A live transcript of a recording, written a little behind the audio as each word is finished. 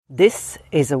This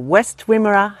is a West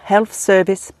Wimmera Health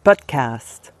Service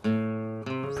podcast.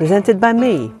 Presented by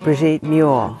me, Brigitte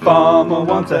Muir. Farmer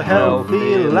wants a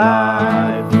healthy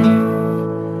life.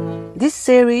 This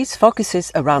series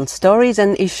focuses around stories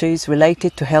and issues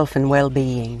related to health and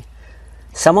well-being.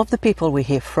 Some of the people we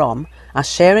hear from are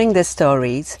sharing their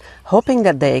stories, hoping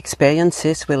that their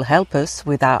experiences will help us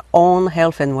with our own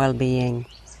health and well-being.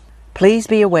 Please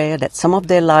be aware that some of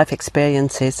their life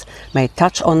experiences may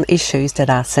touch on issues that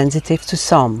are sensitive to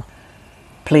some.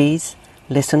 Please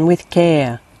listen with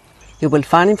care. You will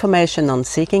find information on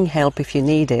seeking help if you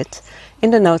need it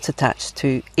in the notes attached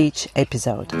to each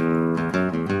episode.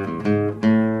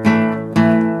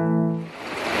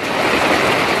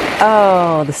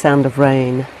 Oh, the sound of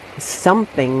rain.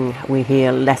 Something we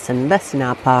hear less and less in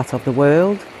our part of the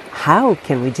world. How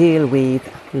can we deal with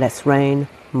less rain,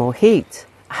 more heat?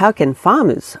 How can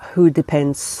farmers, who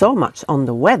depend so much on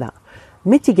the weather,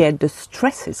 mitigate the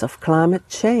stresses of climate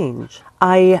change?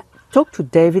 I talked to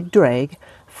David Drake,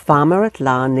 farmer at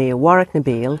Laar near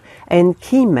Warracknabeal and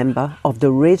key member of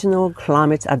the Regional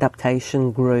Climate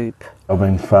Adaptation Group. I've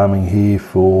been farming here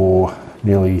for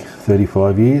nearly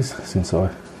 35 years since I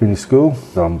finished school.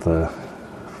 I'm the,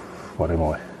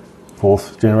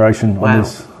 fourth generation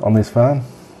on this farm,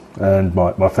 and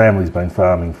my family's been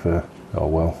farming for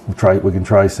we can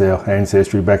trace our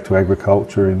ancestry back to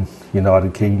agriculture in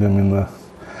United Kingdom in the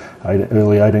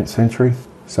early 18th century.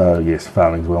 So yes,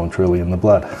 farming's well and truly in the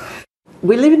blood.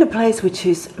 We live in a place which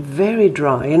is very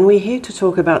dry, and we're here to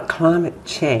talk about climate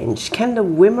change. Can the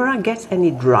Wimmera get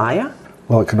any drier?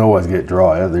 Well, it can always get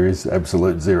drier. There is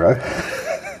absolute zero,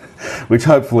 which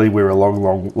hopefully we're a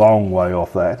long way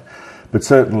off that. But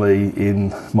certainly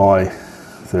in my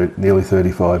nearly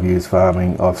 35 years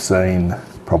farming, I've seen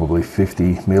probably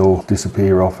 50 mil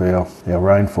disappear off our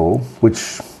rainfall, which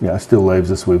still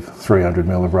leaves us with 300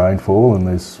 mil of rainfall, and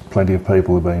there's plenty of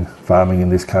people who've been farming in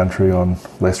this country on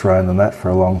less rain than that for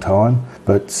a long time.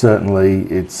 But certainly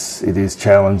it is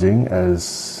challenging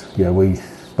as we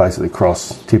basically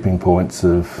cross tipping points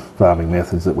of farming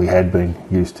methods that we had been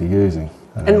used to using.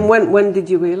 And when did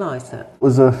you realise that? It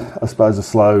was a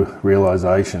slow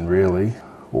realisation really.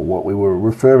 Well, what we were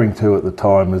referring to at the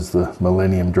time as the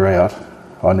Millennium Drought,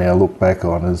 I now look back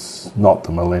on as not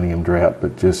the Millennium Drought,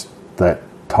 but just that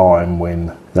time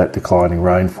when that declining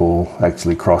rainfall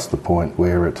actually crossed the point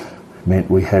where it meant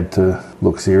we had to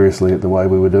look seriously at the way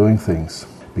we were doing things,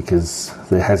 because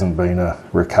there hasn't been a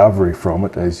recovery from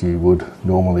it as you would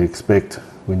normally expect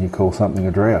when you call something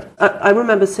a drought. I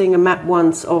remember seeing a map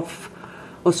once of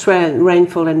Australian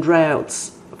rainfall and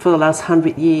droughts for the last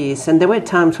 100 years, and there were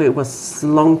times where it was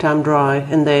long time dry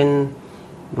and then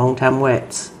long time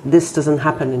wet. This doesn't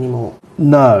happen anymore.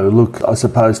 No, look, I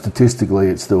suppose statistically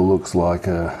it still looks like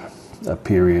a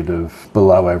period of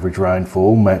below average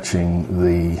rainfall, matching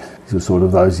the sort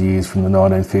of those years from the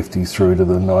 1950s through to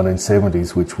the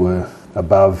 1970s, which were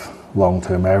above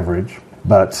long-term average.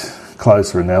 But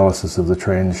closer analysis of the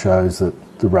trend shows that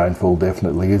the rainfall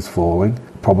definitely is falling.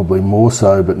 Probably more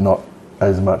so, but not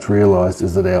as much realised,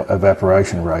 is that our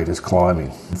evaporation rate is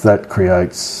climbing. That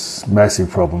creates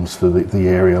massive problems for the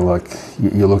area. Like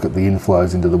you look at the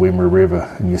inflows into the Wimmera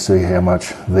River and you see how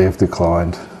much they've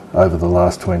declined over the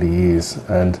last 20 years,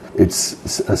 and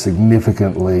it's a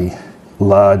significantly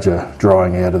larger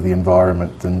drying out of the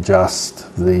environment than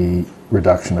just the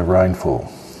reduction of rainfall.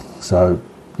 So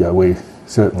we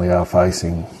certainly are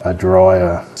facing a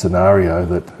drier scenario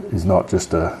that is not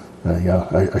just a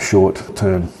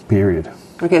short-term period.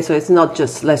 Okay, so it's not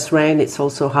just less rain, it's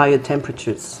also higher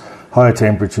temperatures. Higher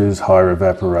temperatures, higher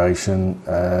evaporation,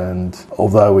 and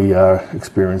although we are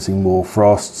experiencing more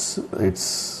frosts,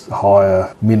 it's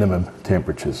higher minimum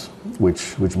temperatures,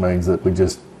 which means that we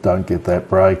just don't get that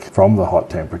break from the hot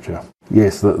temperature.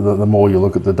 Yes, the more you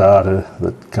look at the data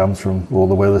that comes from all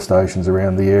the weather stations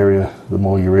around the area, the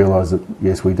more you realise that,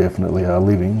 yes, we definitely are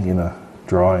living in a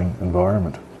drying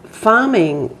environment.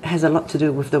 Farming has a lot to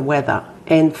do with the weather,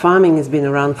 and farming has been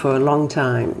around for a long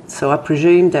time, so I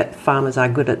presume that farmers are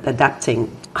good at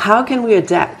adapting. How can we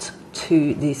adapt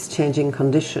to these changing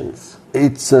conditions?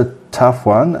 It's a tough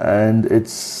one, and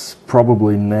it's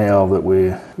probably now that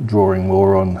we're drawing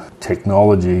more on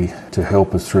technology to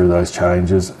help us through those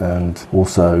changes, and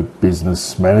also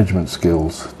business management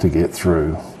skills to get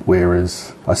through.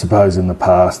 Whereas I suppose in the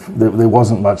past there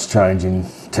wasn't much change in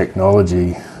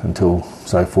technology until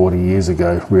say 40 years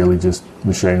ago. Really just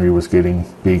machinery was getting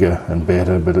bigger and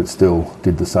better, but it still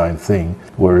did the same thing.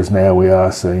 Whereas now we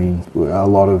are seeing a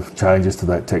lot of changes to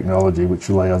that technology which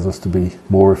allows us to be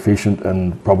more efficient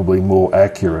and probably more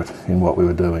accurate in what we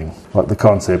were doing. Like the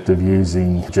concept of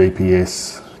using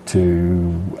GPS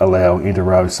to allow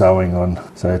inter-row sowing on,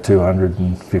 say, a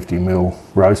 250mm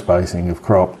row spacing of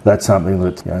crop. That's something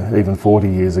that, even 40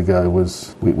 years ago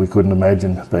we couldn't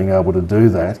imagine being able to do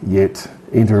that, yet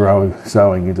inter-row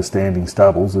sowing into standing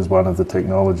stubbles is one of the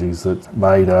technologies that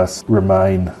made us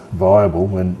remain viable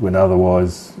when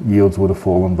otherwise yields would have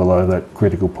fallen below that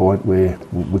critical point where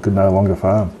we could no longer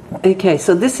farm. Okay,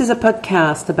 so this is a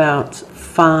podcast about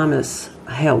farmers'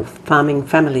 health, farming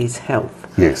families' health.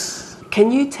 Yes. Can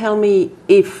you tell me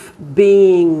if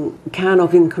being kind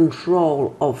of in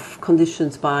control of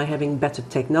conditions by having better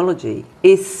technology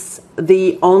is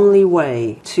the only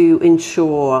way to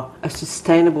ensure a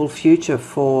sustainable future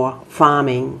for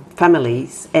farming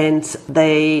families and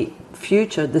their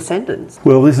future descendants?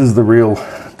 Well, this is the real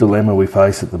dilemma we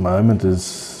face at the moment,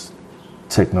 is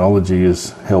technology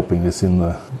is helping us in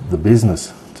the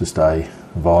business to stay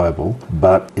viable,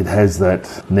 but it has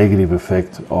that negative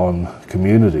effect on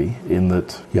community in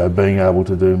that, being able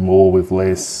to do more with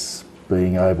less,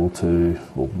 being able to,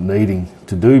 or needing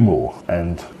to do more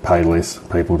and pay less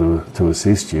people to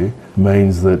assist you,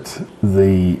 means that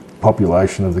the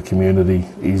population of the community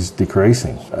is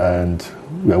decreasing. And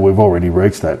we've already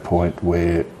reached that point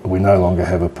where we no longer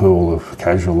have a pool of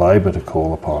casual labour to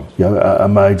call upon. A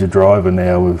major driver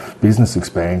now of business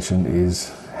expansion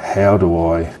is, how do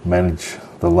I manage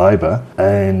the labour?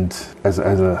 And as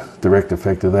a direct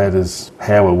effect of that is,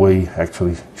 how are we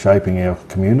actually shaping our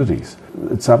communities?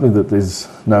 It's something that there's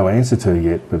no answer to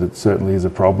yet, but it certainly is a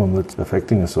problem that's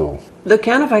affecting us all. The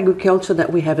kind of agriculture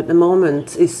that we have at the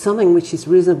moment is something which is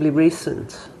reasonably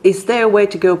recent. Is there a way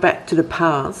to go back to the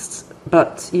past,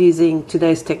 but using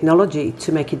today's technology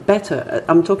to make it better?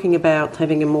 I'm talking about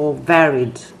having a more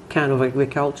varied kind of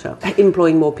agriculture,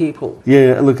 employing more people.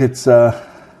 Yeah, look,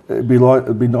 it'd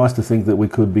be nice to think that we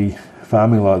could be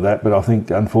farming like that, but I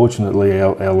think unfortunately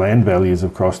our land values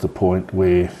have crossed a point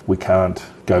where we can't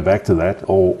go back to that,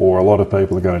 or a lot of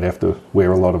people are going to have to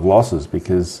wear a lot of losses,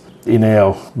 because in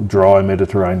our dry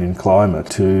Mediterranean climate,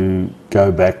 to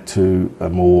go back to a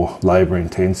more labour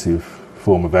intensive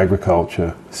form of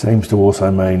agriculture seems to also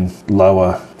mean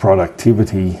lower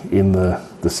productivity in the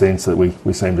sense that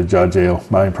we seem to judge our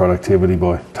main productivity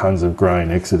by tonnes of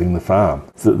grain exiting the farm.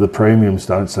 The premiums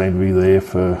don't seem to be there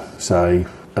for, say,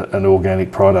 an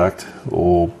organic product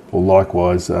or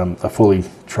likewise a fully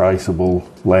traceable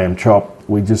lamb chop.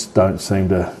 We just don't seem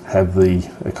to have the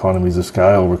economies of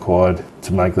scale required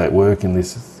to make that work in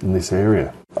this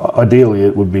area. Ideally,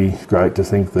 it would be great to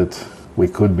think that we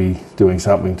could be doing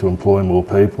something to employ more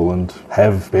people and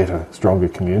have better, stronger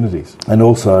communities. And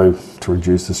also to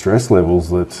reduce the stress levels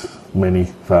that many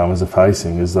farmers are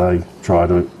facing as they try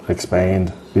to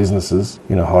expand businesses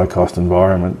in a high-cost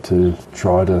environment to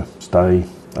try to stay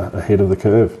ahead of the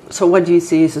curve. So what do you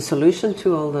see as a solution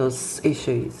to all those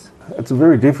issues? It's a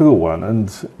very difficult one,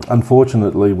 and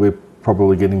unfortunately we're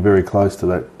probably getting very close to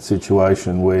that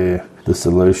situation where the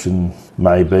solution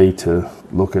may be to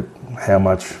look at how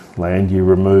much land you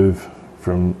remove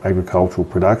from agricultural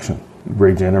production.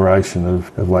 Regeneration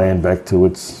of land back to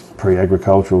its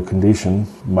pre-agricultural condition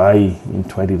may, in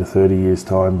 20 to 30 years'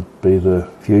 time, be the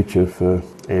future for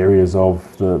areas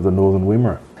of the Northern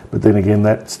Wimmera. But then again,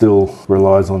 that still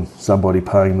relies on somebody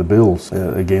paying the bills.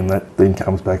 Again, that then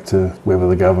comes back to whether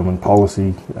the government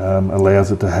policy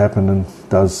allows it to happen and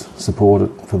does support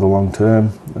it for the long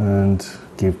term and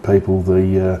give people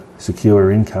the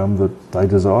secure income that they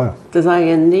desire.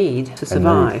 Desire and need to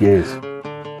survive. Yes.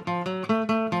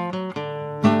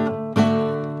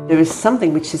 There is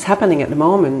something which is happening at the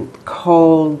moment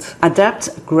called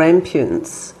Adapt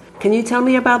Grampians. Can you tell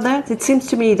me about that? It seems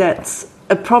to me that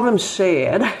a problem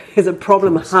shared is a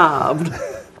problem halved.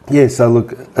 Yeah, so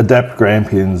look, Adapt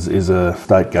Grampians is a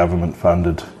state government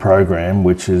funded program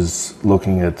which is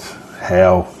looking at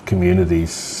how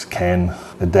communities can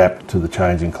adapt to the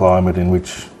changing climate in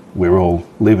which we're all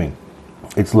living.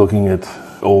 It's looking at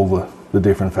all the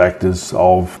different factors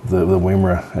of the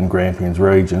Wimmera and Grampians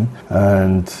region,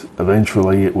 and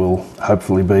eventually it will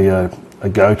hopefully be a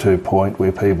go-to point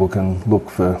where people can look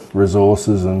for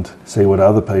resources and see what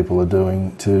other people are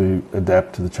doing to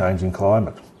adapt to the changing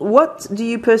climate. What do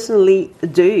you personally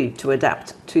do to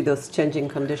adapt to those changing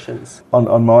conditions?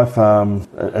 On my farm,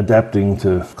 adapting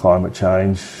to climate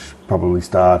change probably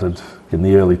started in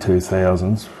the early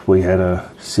 2000s. We had a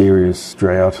serious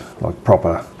drought, like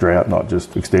proper drought, not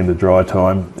just extended dry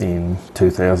time, in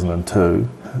 2002.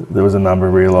 There was a number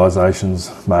of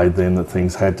realisations made then that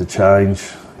things had to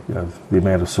change. The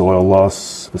amount of soil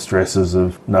loss, the stresses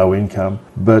of no income.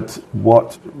 But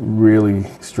what really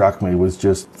struck me was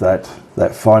just that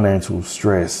financial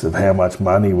stress of how much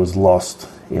money was lost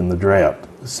in the drought.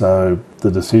 So the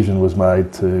decision was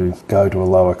made to go to a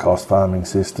lower cost farming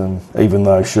system, even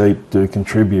though sheep do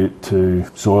contribute to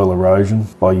soil erosion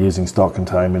by using stock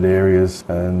containment areas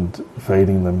and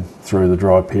feeding them through the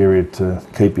dry period to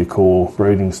keep your core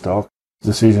breeding stock. The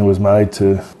decision was made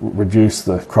to reduce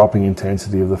the cropping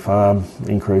intensity of the farm,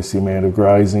 increase the amount of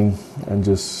grazing, and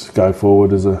just go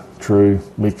forward as a true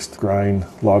mixed grain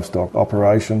livestock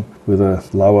operation with a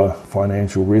lower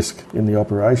financial risk in the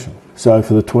operation. So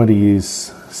for the 20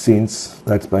 years since,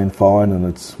 that's been fine and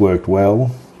it's worked well,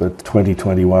 but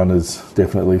 2021 has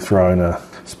definitely thrown a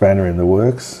spanner in the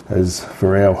works, as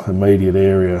for our immediate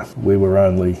area we were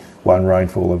only one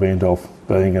rainfall event off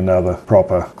being another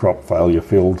proper crop failure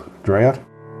filled drought.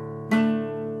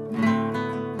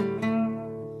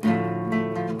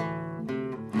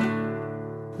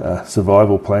 A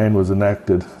survival plan was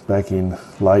enacted back in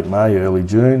late May, early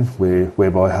June,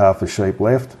 whereby half the sheep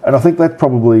left. And I think that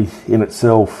probably in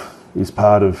itself is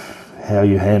part of how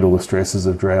you handle the stresses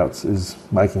of droughts, is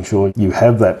making sure you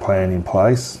have that plan in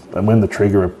place. And when the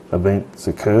trigger events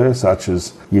occur, such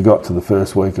as you got to the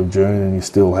first week of June and you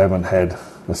still haven't had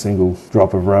a single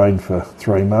drop of rain for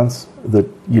 3 months, that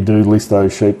you do list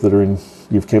those sheep that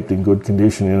you've kept in good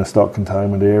condition in a stock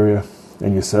containment area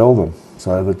and you sell them,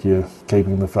 so that you're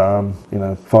keeping the farm in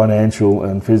a financial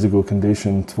and physical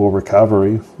condition for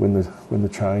recovery when the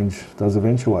change does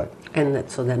eventuate. And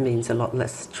so that means a lot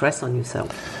less stress on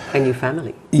yourself and your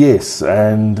family. Yes,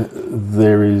 and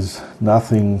there is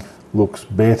nothing looks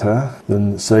better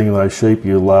than seeing those sheep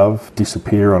you love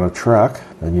disappear on a truck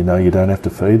and you know you don't have to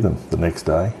feed them the next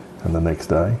day and the next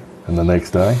day and the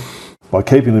next day. By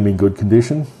keeping them in good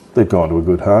condition, they've gone to a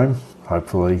good home.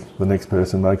 Hopefully the next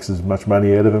person makes as much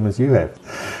money out of them as you have,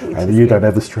 and you don't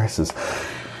have the stresses.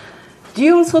 Do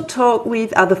you also talk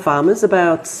with other farmers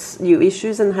about your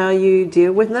issues and how you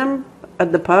deal with them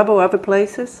at the pub or other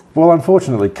places? Well,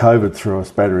 unfortunately, COVID threw a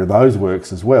spanner in those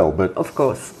works as well, but of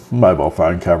course, mobile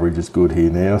phone coverage is good here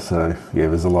now, so yeah,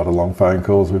 there's a lot of long phone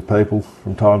calls with people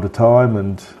from time to time.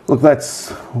 And look, that's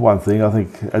one thing. I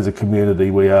think as a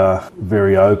community we are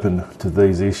very open to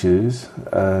these issues,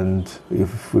 and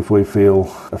if we feel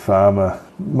a farmer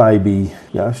may be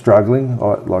struggling,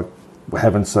 like we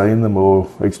haven't seen them, or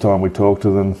each time we talk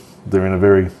to them they're in a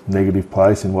very negative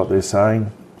place in what they're saying,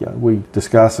 we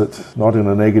discuss it not in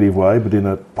a negative way but in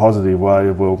a positive way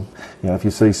of, well, if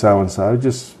you see so and so,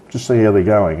 just see how they're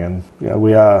going. And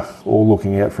we are all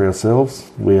looking out for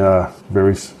ourselves. We are a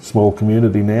very small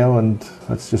community now, and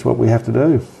that's just what we have to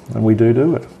do, and we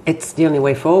do it. It's the only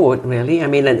way forward, really. I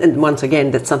mean, and once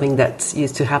again, that's something that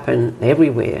used to happen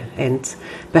everywhere, and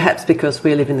perhaps because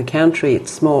we live in the country,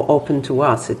 it's more open to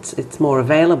us, it's more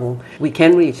available. We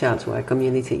can reach out to our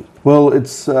community. Well,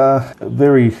 it's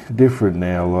very different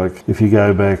now. Like, if you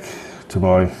go back to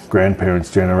my grandparents'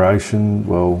 generation,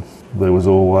 well, there was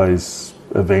always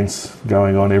events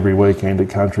going on every weekend at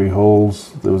country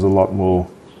halls. There was a lot more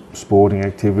sporting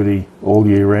activity all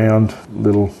year round.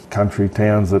 Little country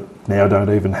towns that now don't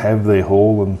even have their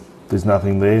hall, and there's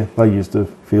nothing there. They used to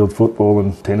field football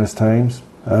and tennis teams.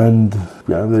 And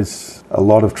there's a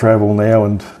lot of travel now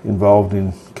and involved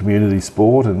in community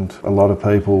sport, and a lot of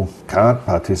people can't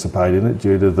participate in it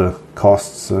due to the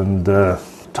costs and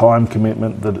time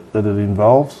commitment that it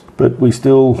involves. But we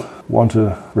still want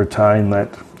to retain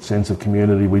that sense of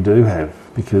community we do have,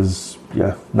 because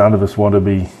none of us want to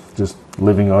be just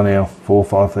living on our 4,000 or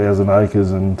 5,000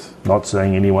 acres and not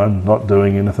seeing anyone, not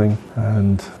doing anything.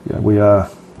 And we are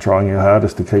trying our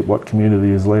hardest to keep what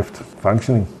community is left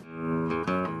functioning.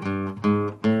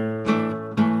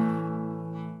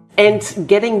 And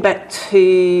getting back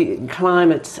to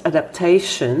climate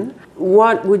adaptation,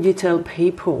 what would you tell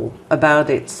people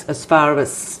about it, as far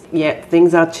as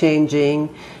things are changing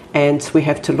and we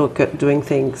have to look at doing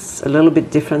things a little bit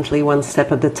differently, one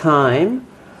step at a time?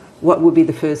 What would be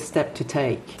the first step to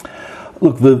take?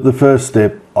 Look, the first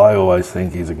step I always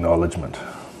think is acknowledgement.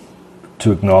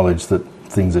 To acknowledge that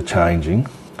things are changing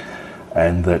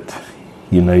and that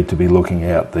you need to be looking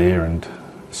out there and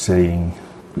seeing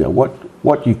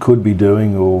what you could be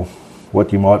doing or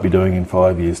what you might be doing in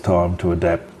 5 years' time to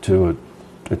adapt to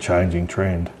a changing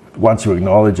trend. Once you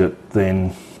acknowledge it, then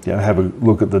have a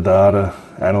look at the data,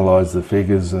 analyse the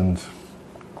figures and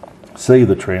see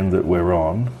the trend that we're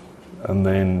on, and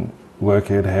then work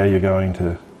out how you're going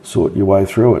to sort your way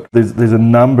through it. There's a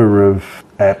number of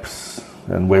apps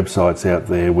and websites out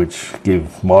there which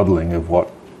give modelling of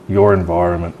what your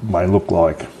environment may look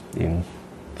like in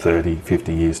 30,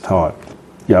 50 years' time.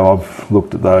 I've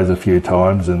looked at those a few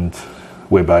times, and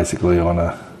we're basically on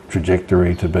a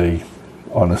trajectory to be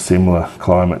on a similar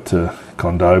climate to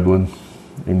Condobolin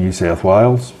in New South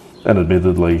Wales. And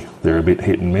admittedly, they're a bit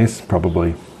hit and miss,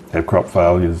 probably have crop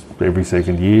failures every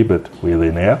second year, but we're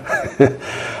there now.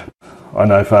 I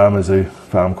know farmers who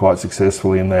farm quite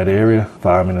successfully in that area,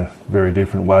 farm in a very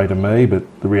different way to me, but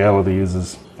the reality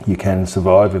is you can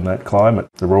survive in that climate.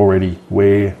 They're already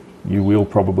where you will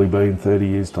probably be in 30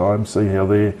 years' time, see how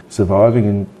they're surviving,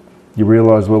 and you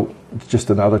realise, well, it's just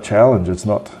another challenge. It's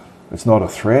not a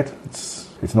threat.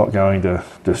 It's not going to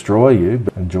destroy you,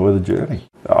 but enjoy the journey.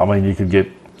 I mean, you could get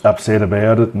upset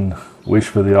about it and wish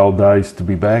for the old days to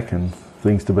be back and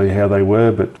things to be how they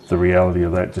were, but the reality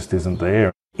of that just isn't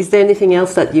there. Is there anything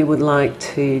else that you would like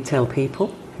to tell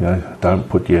people? You know, don't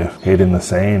put your head in the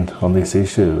sand on this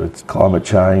issue. Climate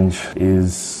change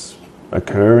is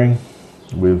occurring.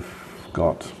 We've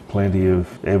got plenty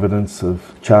of evidence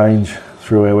of change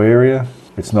through our area.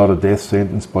 It's not a death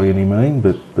sentence by any means,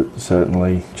 but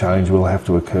certainly change will have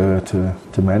to occur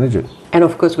to manage it. And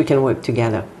of course we can work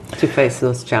together to face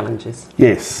those challenges.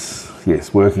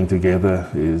 Yes, working together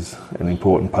is an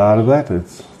important part of that.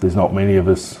 There's not many of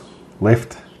us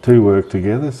left to work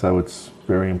together, so it's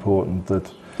very important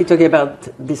that... You're talking about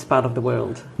this part of the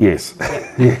world? Yes,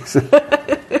 yes.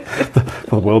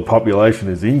 The world population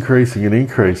is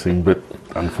increasing, but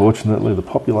unfortunately the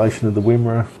population of the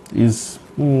Wimmera is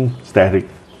static.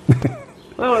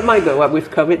 Well, it might go up with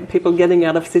COVID, people getting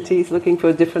out of cities looking for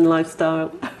a different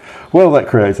lifestyle. Well, that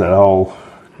creates that whole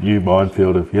new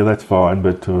minefield of, that's fine,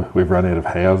 but we've run out of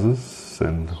houses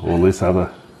and all these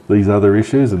other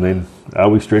issues, and then are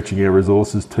we stretching our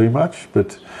resources too much?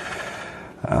 But,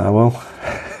 well...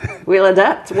 We'll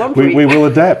adapt, won't we? We will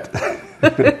adapt.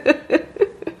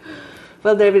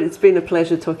 Well, David, it's been a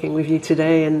pleasure talking with you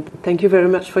today, and thank you very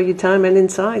much for your time and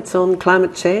insights on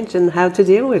climate change and how to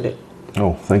deal with it.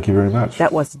 Oh, thank you very much.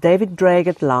 That was David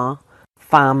Dragut-Lahr,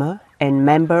 farmer and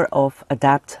member of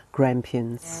Adapt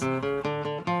Grampians.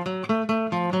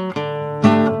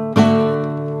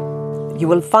 You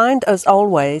will find, as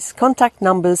always, contact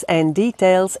numbers and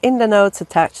details in the notes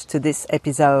attached to this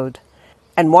episode.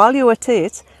 And while you're at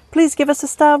it, please give us a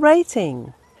star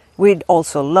rating. We'd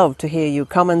also love to hear your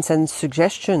comments and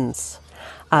suggestions.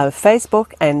 Our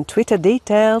Facebook and Twitter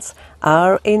details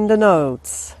are in the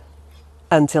notes.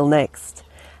 Until next,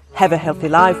 have a healthy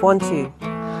life, won't you?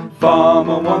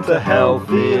 Farmer wants a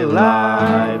healthy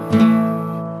life.